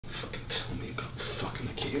fucking tell me about fucking,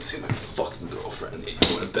 I can't even see my fucking girlfriend. I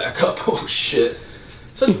want to back up. Oh shit.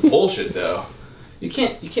 Such bullshit though. You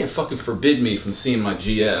can't fucking forbid me from seeing my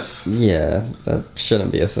GF. Yeah, that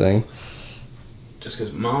shouldn't be a thing. Just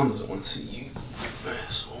because mom doesn't want to see you,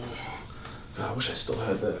 asshole. God, I wish I still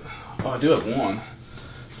had that. Oh, I do have one.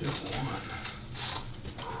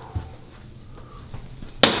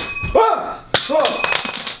 Ah! Oh!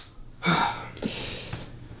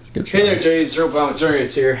 Hey there, Jay. Zero Bomb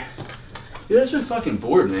McJuggerNuggets here. Dude, I've just been fucking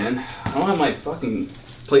bored, man. I don't have my fucking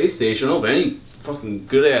PlayStation. I don't have any fucking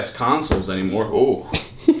good ass consoles anymore. Oh.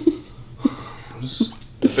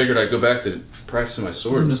 I figured I'd go back to practicing my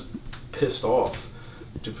sword. I'm just pissed off.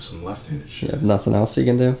 Do some left-handed shit. You have nothing else you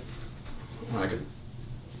can do? Well, I could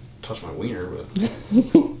touch my wiener, but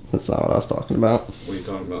that's not what I was talking about. What are you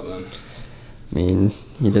talking about then? I mean,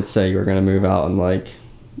 you did say you were going to move out in like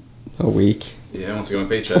a week. Yeah, once I get my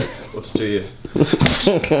paycheck. What's it to you?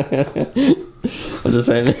 I'm just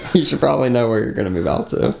saying, you should probably know where you're going to move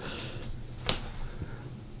out to.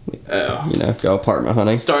 Oh. You know, go apartment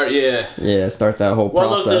hunting. Yeah, start that whole process.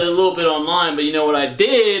 Well, I looked at it a little bit online, but you know what I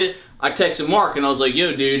did? I texted Mark and I was like,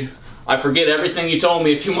 yo, dude, I forget everything you told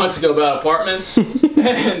me a few months ago about apartments.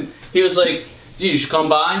 And he was like, dude, you should come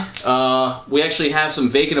by. We actually have some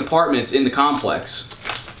vacant apartments in the complex.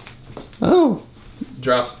 Oh.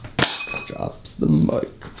 Drops the mic.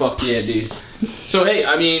 Fuck yeah, dude. So, hey,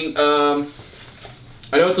 I mean, I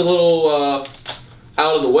know it's a little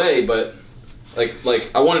out of the way, but like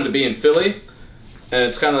I wanted to be in Philly, and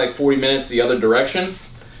it's kind of like 40 minutes the other direction.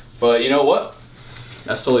 But you know what?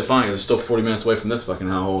 That's totally fine, because it's still 40 minutes away from this fucking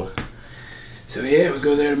household. So yeah, we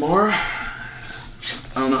go there tomorrow. I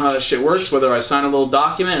don't know how that shit works, whether I sign a little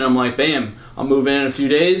document and I'm like, bam, I'll move in a few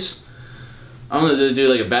days. I don't know, do they do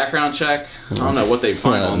like a background check? I don't know what they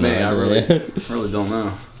find on me. I really don't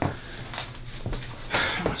know.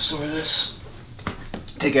 I'm gonna store this.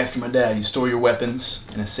 Take after my dad. You store your weapons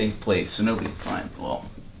in a safe place so nobody can find. Well,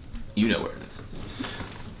 you know where it is.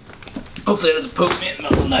 Hopefully it doesn't poke me in the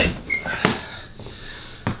middle of the night.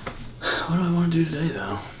 What do I want to do today,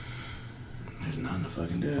 though? There's nothing to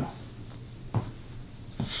fucking do.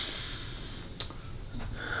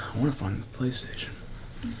 I want to find the PlayStation.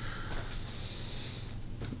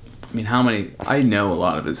 I mean, how many? I know a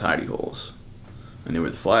lot of his hidey holes. I knew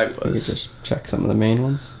where the flag was. You could just check some of the main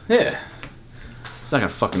ones. Yeah. It's not gonna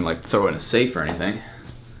fucking like throw it in a safe or anything.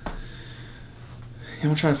 Yeah, I'm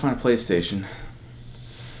gonna try to find a PlayStation.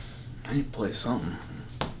 I need to play something.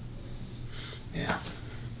 Yeah.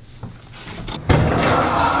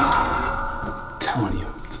 I'm telling you,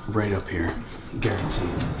 it's right up here. Guaranteed.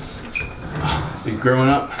 Dude, growing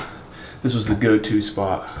up, this was the go-to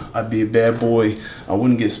spot. I'd be a bad boy. I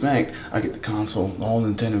wouldn't get spanked. I'd get the console, all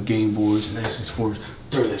Nintendo Game Boys and SX4s.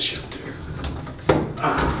 Throw that shit up there.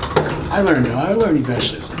 I learned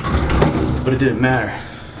eventually, but it didn't matter.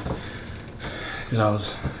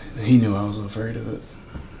 Because he knew I was afraid of it.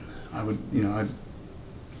 I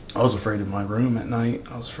was afraid of my room at night.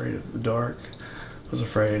 I was afraid of the dark. I was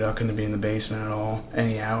afraid I couldn't be in the basement at all,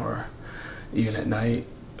 any hour. Even at night,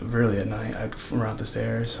 really at night, I'd run out the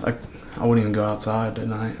stairs. I wouldn't even go outside at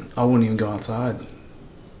night. I wouldn't even go outside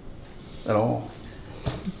at all.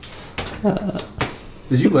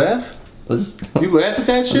 Did you laugh? You laughed at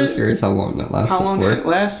that shit? I'm just curious how long that lasted. How long that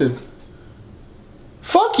lasted?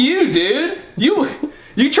 Fuck you, dude! You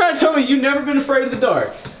try to tell me you've never been afraid of the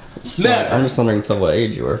dark. Never. I'm just wondering until what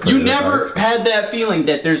age you were. You never had that feeling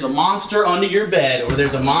that there's a monster under your bed or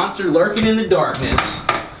there's a monster lurking in the darkness.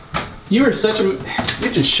 You are such a...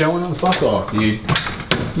 You're just showing the fuck off, dude.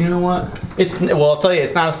 You know what? Well, I'll tell you,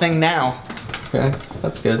 it's not a thing now. Okay,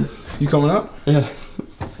 that's good. You coming up? Yeah.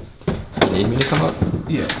 You need me to come up?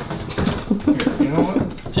 Yeah. Here, you know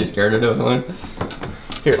what? Too scared to do it, man.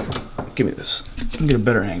 Here, give me this. I can get a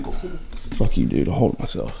better angle. Fuck you, dude. I'll hold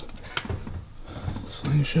myself.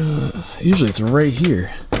 Slingshot. Usually it's right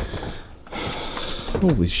here.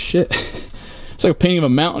 Holy shit. It's like a painting of a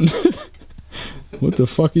mountain. What the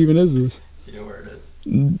fuck even is this? Do you know where it is?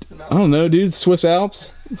 I don't know, dude. Swiss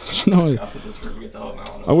Alps? No.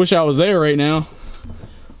 I wish I was there right now.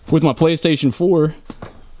 With my PlayStation 4.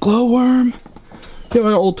 Glowworm. Yeah,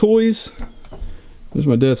 I got old toys. There's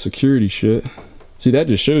my dad's security shit. See, that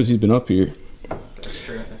just shows he's been up here. That's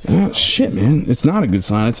true. Oh shit, man. It's not a good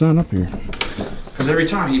sign. It's not up here. Because every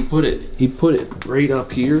time he put it right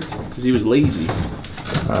up here because he was lazy.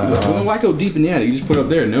 Well, why go deep in the attic? You just put it up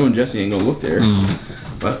there. Knowing Jesse ain't gonna look there.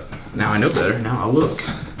 But now I know better. Now I'll look.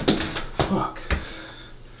 Fuck.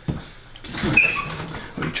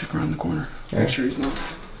 Oh, you check around the corner. Make sure he's not.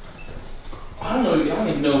 I don't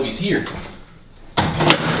even know if he's here. I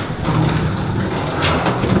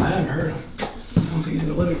haven't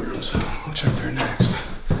living rooms. I'll check there next.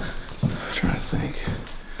 I'm trying to think.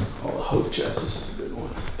 Oh, the Hope chest. This is a good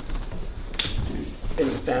one. In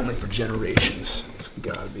the family for generations. It's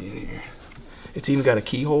gotta be in here. It's even got a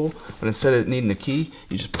keyhole, but instead of needing a key,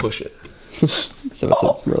 you just push it. So it's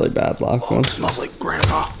a really bad lock one. It smells like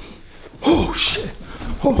grandma. Oh shit.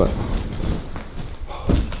 Oh. But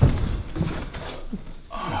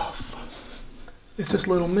Oh, fuck. It's just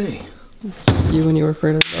little me. you when you were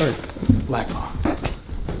afraid of the dark. Black box.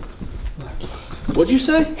 Black box. What'd you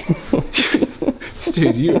say?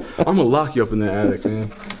 Dude, I'm gonna lock you up in the attic, man.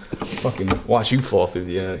 Fucking watch you fall through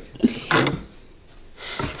the attic.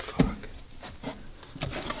 Fuck.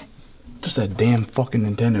 Just that damn fucking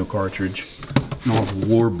Nintendo cartridge. And all those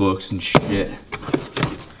war books and shit.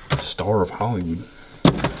 Star of Hollywood.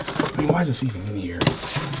 I mean, why is this even in here?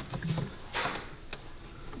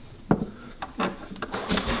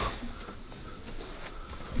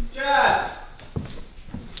 Jazz!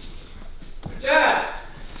 Jazz!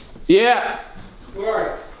 Yeah! Where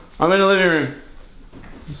are you? I'm in the living room.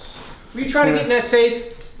 Were you trying to get in that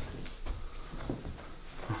safe?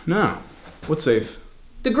 No. What safe?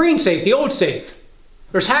 The green safe, the old safe.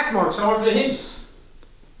 There's hack marks on all of the hinges.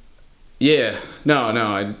 Yeah.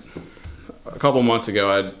 No. A couple months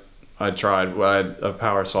ago, I tried. I had a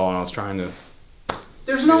power saw and I was trying to.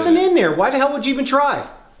 There's nothing in there. Why the hell would you even try?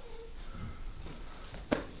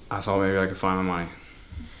 I thought maybe I could find my money.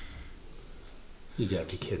 You gotta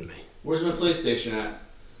be kidding me. Where's my PlayStation at?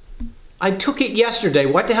 I took it yesterday.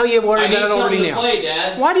 What the hell you worried about it already now? Play,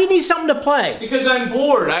 Dad. Why do you need something to play? Because I'm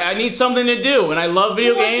bored. I need something to do, and I love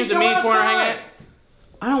video games. And me and Corner hang out.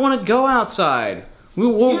 I don't want to go outside.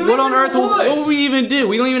 What on earth? What would we even do?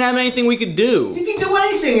 We don't even have anything we could do. You can do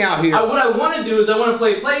anything out here. What I want to do is I want to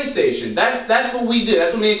play PlayStation. That's what we do.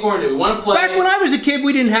 That's what me and Corner do. We want to play. Back when I was a kid,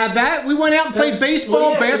 we didn't have that. We went out and played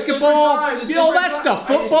baseball, basketball, you know, all that stuff,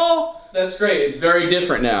 football. That's great. It's very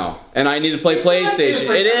different now, and I need to play PlayStation.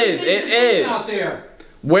 It is. It is. Out there.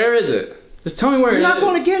 Where is it? Just tell me where it is. You're not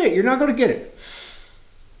going to get it. You're not going to get it.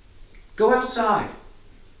 Go outside.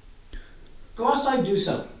 Go outside and do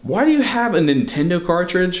something. Why do you have a Nintendo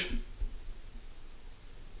cartridge?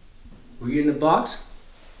 Were you in the box?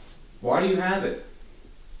 Why do you have it?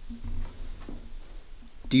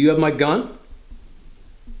 Do you have my gun?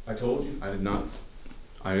 I told you. I did not.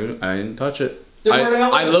 I didn't touch it. Then where the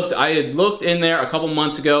hell is it? I had looked in there a couple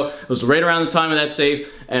months ago. It was right around the time of that safe,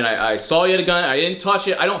 and I saw you had a gun. I didn't touch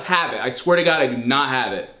it. I don't have it. I swear to God, I do not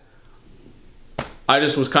have it. I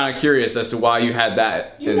just was kind of curious as to why you had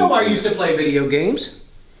that. You know I used to play video games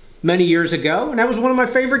many years ago, and that was one of my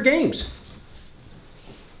favorite games.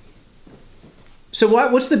 So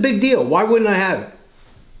what's the big deal? Why wouldn't I have it?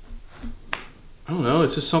 I don't know.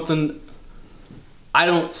 It's just something. I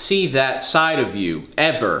don't see that side of you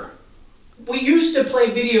ever. We used to play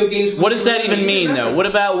video games. What does that even mean, though? What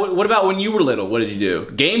about when you were little? What did you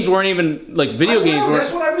do? Games weren't even like video games.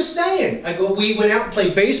 That's what I was saying. We went out and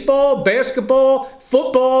played baseball, basketball,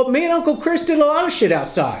 football. Me and Uncle Chris did a lot of shit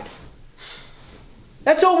outside.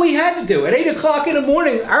 That's all we had to do. At 8 o'clock in the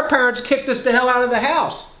morning, our parents kicked us the hell out of the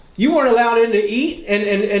house. You weren't allowed in to eat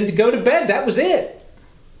and to go to bed. That was it.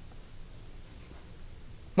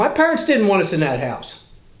 My parents didn't want us in that house.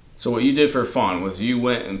 So what you did for fun was you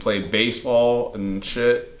went and played baseball and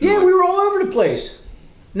shit? Yeah, we were all over the place.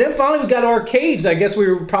 And then finally we got arcades. I guess we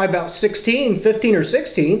were probably about 15 or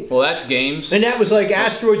 16. Well, that's games. And that was like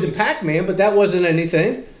Asteroids and Pac-Man, but that wasn't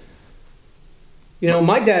anything. You know,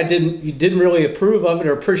 my dad didn't really approve of it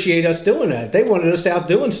or appreciate us doing that. They wanted us out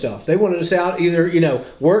doing stuff. They wanted us out either, you know,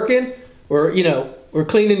 working or, you know, or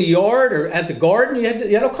cleaning the yard or at the garden.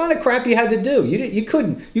 You had all kind of crap you had to do. You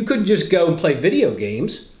couldn't just go and play video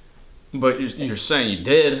games. But you're saying you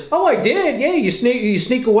did. Oh, I did. Yeah, you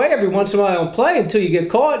sneak away every once in a while and play until you get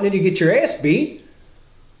caught, and then you get your ass beat.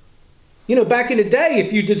 You know, back in the day,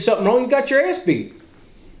 if you did something wrong, you got your ass beat.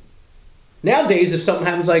 Nowadays, if something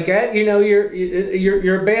happens like that, you know,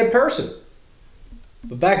 you're a bad person.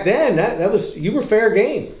 But back then, you were fair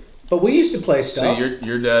game. But we used to play stuff. So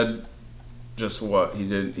your dad, just what he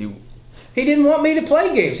didn't want me to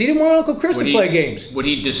play games. He didn't want Uncle Chris to play games. Would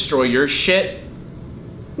he destroy your shit?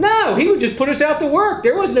 No, he would just put us out to work.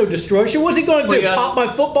 There was no destruction. What's he going to do? Pop my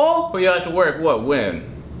football? Well, you had to work. What? When?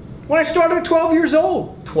 When I started at 12 years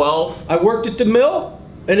old. 12? I worked at the mill,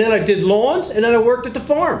 and then I did lawns, and then I worked at the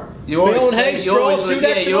farm. You always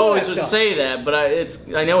would say that, but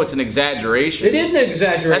I know it's an exaggeration. It is an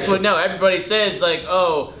exaggeration. That's what everybody says, like,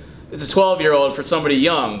 oh, it's a 12-year-old for somebody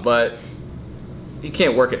young, but you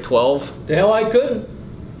can't work at 12. The hell I couldn't.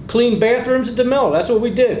 Clean bathrooms at the mill. That's what we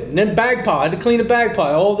did. And then bag pile. I had to clean a bag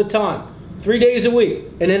pile all the time. 3 days a week.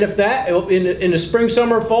 And then if that, in the spring,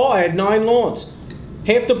 summer, fall, I had 9 lawns.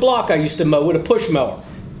 Half the block I used to mow with a push mower.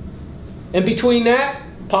 And between that,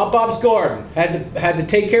 Pop-Pop's garden. Had to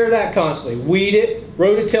take care of that constantly. Weed it,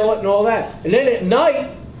 rototill it, and all that. And then at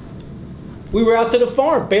night, we were out to the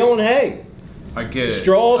farm, baling hay. I get it.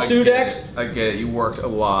 Straw, Sudex. I get it. You worked a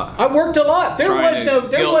lot. I worked a lot. There was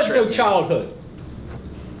no childhood.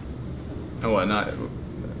 And what? Not.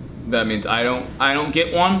 That means I don't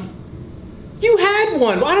get one. You had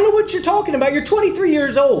one. I don't know what you're talking about. You're 23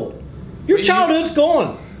 years old. Your childhood's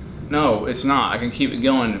gone. No, it's not. I can keep it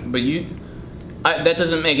going. But that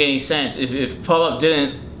doesn't make any sense. If Pop-Up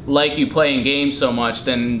didn't like you playing games so much,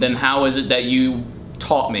 then how is it that you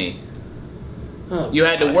taught me? Oh, you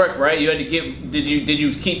had to work, right? You had to get. Did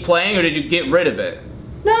you keep playing, or did you get rid of it?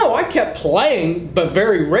 No, I kept playing, but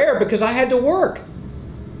very rare because I had to work.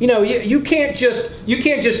 You know, you can't just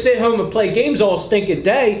sit home and play games all stinking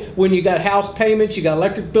day when you got house payments, you got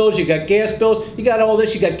electric bills, you got gas bills, you got all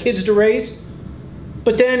this, you got kids to raise.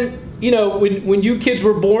 But then, you know, when you kids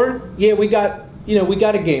were born, yeah, we got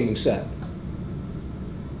a gaming set.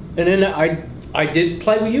 And then I did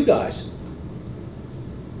play with you guys.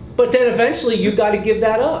 But then eventually you got to give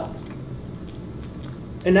that up.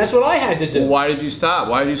 And that's what I had to do. Well, why did you stop?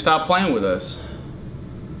 Why did you stop playing with us?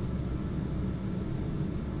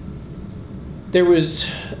 There was,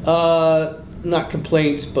 not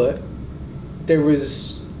complaints, but there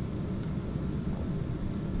was...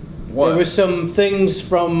 What? There was some things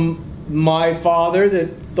from my father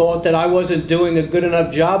that thought that I wasn't doing a good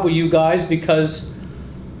enough job with you guys because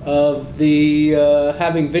of the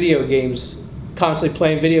having video games, constantly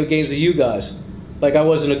playing video games with you guys. Like I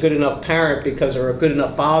wasn't a good enough parent or a good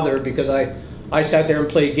enough father because I sat there and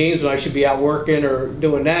played games when I should be out working or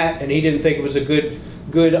doing that, and he didn't think it was a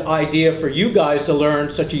good idea for you guys to learn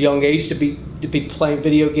at such a young age to be playing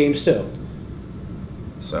video games too.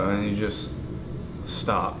 So then you just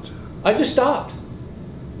stopped. I just stopped.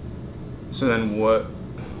 So then what?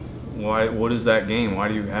 What is that game? Why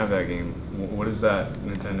do you have that game? What is that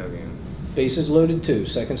Nintendo game? Bases Loaded 2,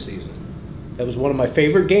 second season. That was one of my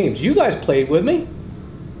favorite games. You guys played with me,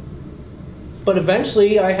 but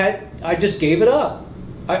eventually I just gave it up.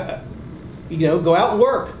 Go out and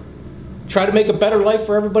work, try to make a better life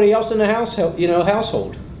for everybody else in the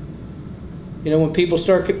household. When people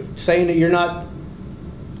start saying that you're not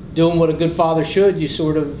doing what a good father should, you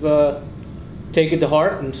sort of take it to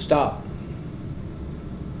heart and stop.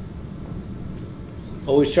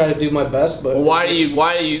 Always try to do my best, but why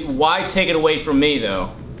take it away from me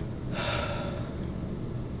though?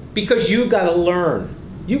 Because you got to learn.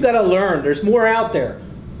 You got to learn. There's more out there.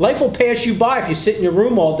 Life will pass you by if you sit in your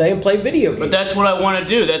room all day and play video games. But that's what I want to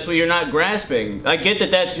do. That's what you're not grasping. I get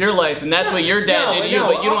that that's your life and that's what your dad did to you,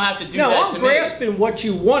 but you don't have to do that to me. No, I'm grasping what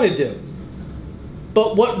you want to do.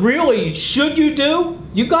 But what really should you do?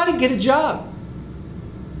 You got to get a job.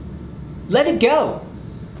 Let it go.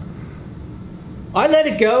 I let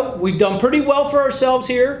it go. We've done pretty well for ourselves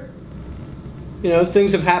here. You know,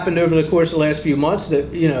 things have happened over the course of the last few months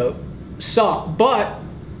that, suck. But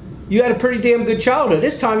you had a pretty damn good childhood.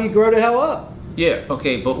 It's time you grow the hell up. Yeah,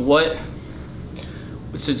 okay, but what...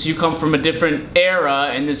 Since you come from a different era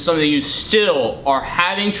and this is something you still are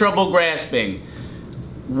having trouble grasping,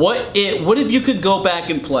 what if you could go back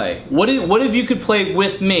and play? What if you could play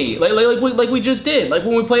with me? Like we just did, like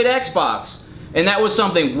when we played Xbox. And that was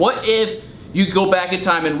something. What if you go back in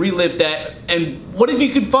time and relive that, and what if you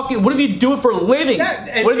could what if you do it for a living?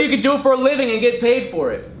 What if you could do it for a living and get paid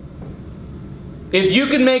for it? If you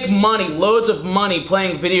could make money, loads of money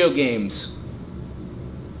playing video games,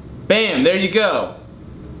 bam, there you go.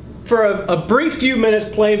 For a brief few minutes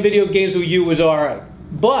playing video games with you was alright.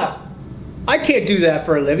 But I can't do that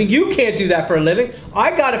for a living. You can't do that for a living.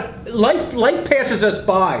 Life passes us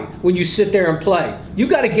by when you sit there and play. You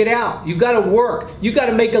got to get out. You got to work. You got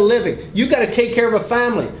to make a living. You got to take care of a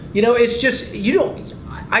family. It's just,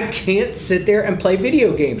 I can't sit there and play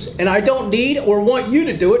video games. And I don't need or want you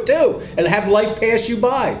to do it too and have life pass you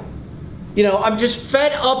by. I'm just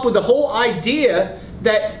fed up with the whole idea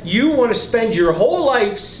that you want to spend your whole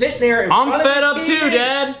life sitting there in front of the TV. I'm fed up too,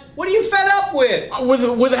 Dad. What are you fed up with?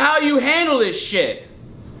 With how you handle this shit.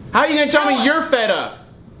 How are you going to tell me you're fed up?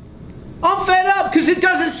 I'm fed up because it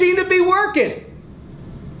doesn't seem to be working.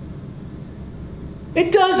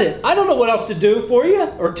 It doesn't. I don't know what else to do for you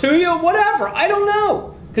or to you, whatever. I don't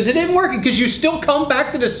know. Because it isn't working, because you still come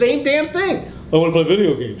back to the same damn thing. I want to play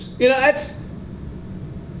video games.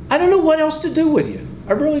 I don't know what else to do with you.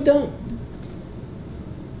 I really don't.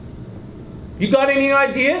 You got any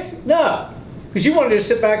ideas? No. Because you wanted to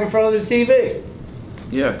sit back in front of the TV.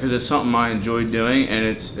 Yeah, because it's something I enjoy doing, and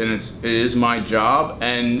it is my job,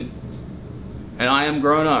 and I am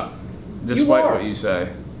grown up, despite what you say.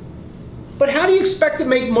 But how do you expect to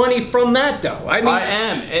make money from that, though? I mean, I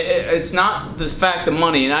am. It's not the fact of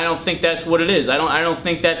money, and I don't think that's what it is. I don't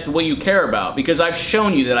think that's what you care about, because I've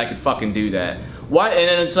shown you that I could fucking do that. Why? And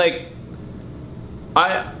then it's like,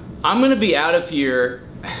 I'm gonna be out of here,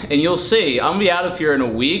 and you'll see. I'm gonna be out of here in a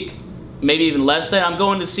week, maybe even less than. I'm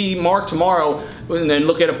going to see Mark tomorrow, and then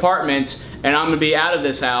look at apartments, and I'm gonna be out of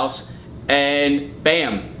this house, and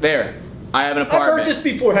bam, there, I have an apartment. I've heard this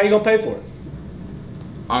before. How you gonna pay for it?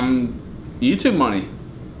 YouTube money.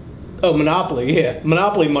 Oh, Monopoly, yeah.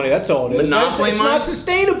 Monopoly money, that's all it is. Monopoly it's money? not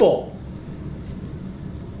sustainable.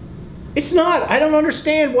 It's not. I don't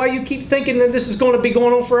understand why you keep thinking that this is going to be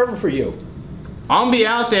going on forever for you. I'm gonna be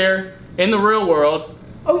out there in the real world,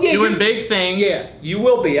 doing big things. Yeah, you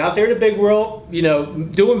will be out there in the big world, you know,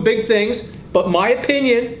 doing big things. But my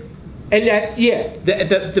opinion, and that, yeah,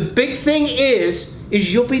 the big thing is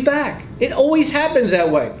you'll be back. It always happens that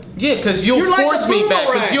way. Yeah, because you'll force me back.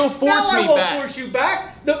 Because you'll force me back. I won't force you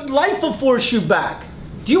back. The life will force you back.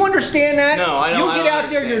 Do you understand that? No, I don't. You'll get out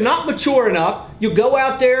there. You're not mature enough. You go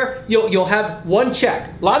out there. You'll have one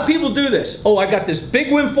check. A lot of people do this. Oh, I got this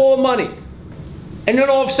big windfall of money, and then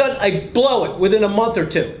all of a sudden I blow it within a month or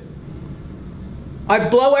two. I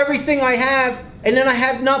blow everything I have, and then I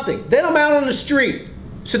have nothing. Then I'm out on the street.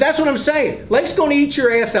 So that's what I'm saying. Life's going to eat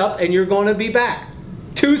your ass up, and you're going to be back.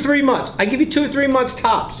 2-3 months. I give you 2 or 3 months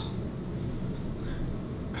tops.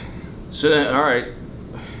 So then, all right.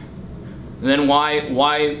 Then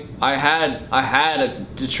why I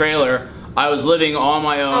had the trailer. I was living on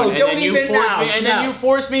my own, and then you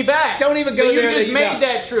forced me back. Don't even go there. So you just made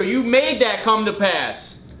that true. You made that come to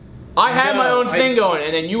pass. I had my own thing going,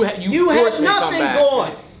 and then you forced me to come back. You had nothing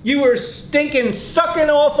going. You were stinking sucking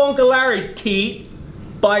off Uncle Larry's teat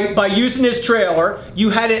by using his trailer. You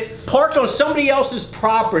had it parked on somebody else's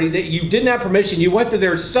property that you didn't have permission. You went to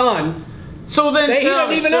their son. So then he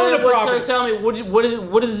doesn't even own the property. So tell me, what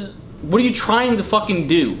are you trying to fucking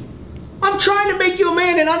do? I'm trying to make you a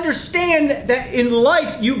man and understand that in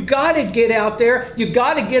life you gotta get out there, you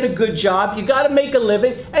gotta get a good job, you gotta make a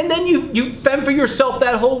living, and then you fend for yourself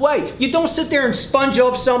that whole way. You don't sit there and sponge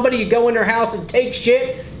off somebody, you go in their house and take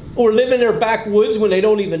shit, or live in their backwoods when they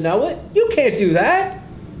don't even know it. You can't do that.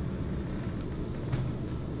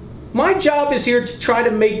 My job is here to try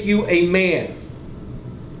to make you a man.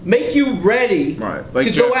 Make you ready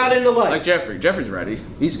to go out into life. Like Jeffrey. Jeffrey's ready.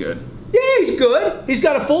 He's good. Yeah, he's good. He's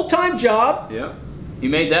got a full-time job. Yeah. You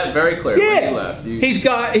made that very clear when you left. He's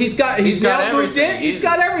now moved in. He's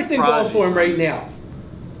got everything going for him right now.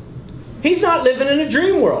 He's not living in a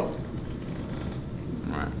dream world.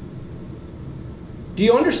 Right. Do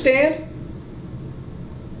you understand?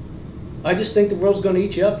 I just think the world's going to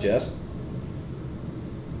eat you up, Jess.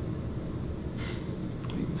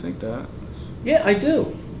 You think that? Yeah, I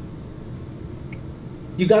do.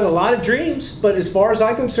 You got a lot of dreams, but as far as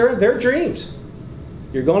I'm concerned, they're dreams.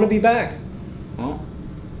 You're going to be back. Well,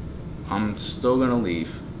 I'm still going to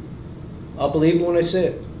leave. I'll believe it when I see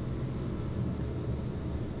it.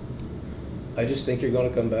 I just think you're going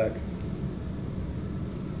to come back.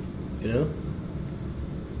 You know?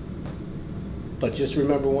 But just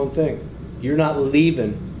remember one thing. You're not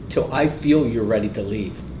leaving till I feel you're ready to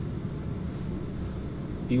leave.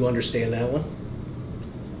 You understand that one?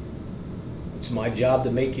 It's my job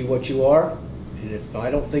to make you what you are, and if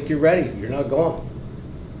I don't think you're ready, you're not gone.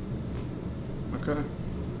 Okay.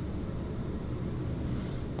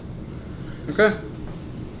 Okay.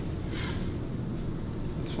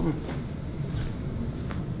 That's fine.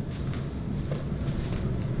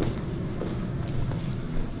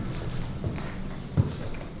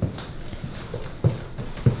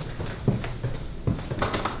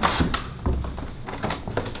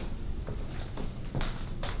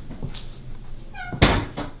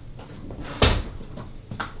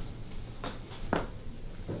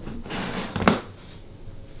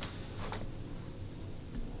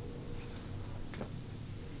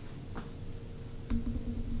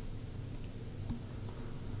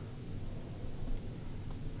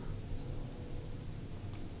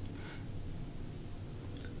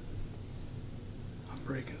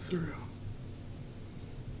 Breaking through.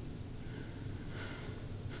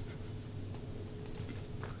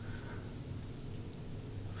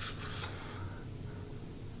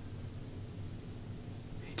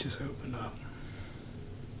 He just opened up.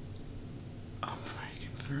 I'm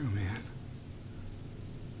breaking through, man.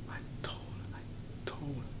 I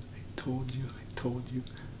told you.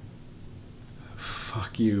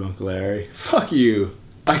 Fuck you, Uncle Larry. Fuck you.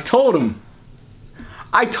 I told him.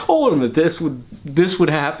 I told him that this would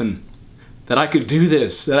happen. That I could do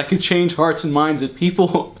this. That I could change hearts and minds. That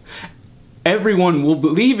people, everyone will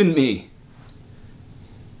believe in me.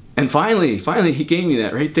 And finally he gave me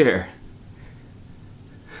that right there.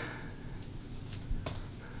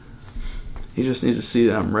 He just needs to see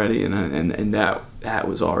that I'm ready, and that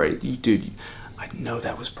was already, dude, I know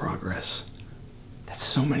that was progress. That's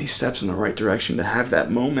so many steps in the right direction to have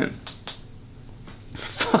that moment.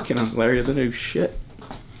 Fucking Uncle Larry doesn't know shit.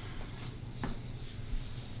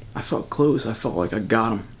 I felt close. I felt like I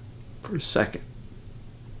got him for a second.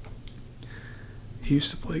 He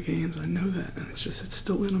used to play games, I know that, and it's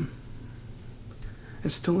still in him.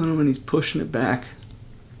 It's still in him, and he's pushing it back.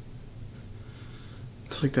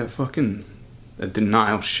 It's like that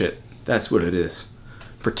denial shit. That's what it is.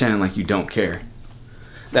 Pretending like you don't care.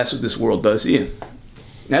 That's what this world does to you.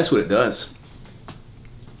 That's what it does.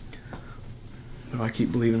 But if I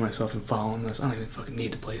keep believing myself and following this, I don't even fucking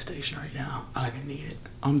need the PlayStation right now. I don't even need it.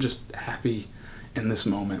 I'm just happy in this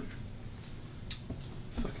moment.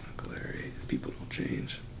 Fucking Uncle Larry. People don't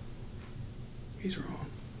change. He's wrong.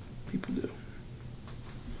 People do.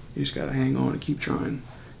 You just gotta hang on and keep trying.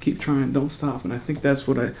 Keep trying, don't stop. And I think that's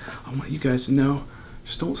what I want you guys to know.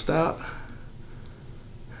 Just don't stop.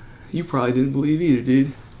 You probably didn't believe either,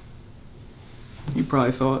 dude. You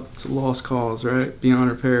probably thought it's a lost cause, right? Beyond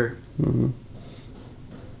repair. Mm-hmm.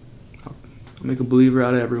 I'll make a believer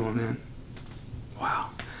out of everyone, man. Wow.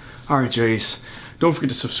 Alright, Jace. Don't forget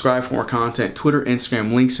to subscribe for more content. Twitter,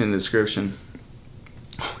 Instagram, links in the description.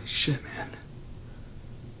 Holy shit, man.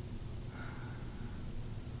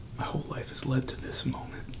 My whole life has led to this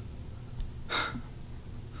moment.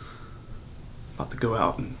 About to go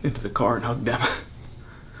out and into the car and hug them.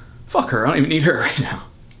 Fuck her, I don't even need her right now.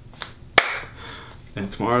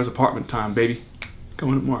 And tomorrow's apartment time, baby.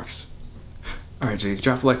 Going to Mark's. Alright, Jays,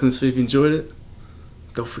 drop a like on this video if you enjoyed it.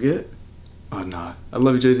 Don't forget. Oh, nah. I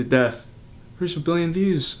love you, Jays, to death. Reached 1 billion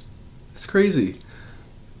views. That's crazy.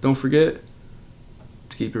 Don't forget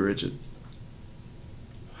to keep it rigid.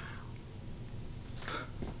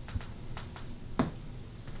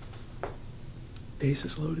 Base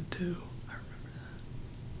is loaded too.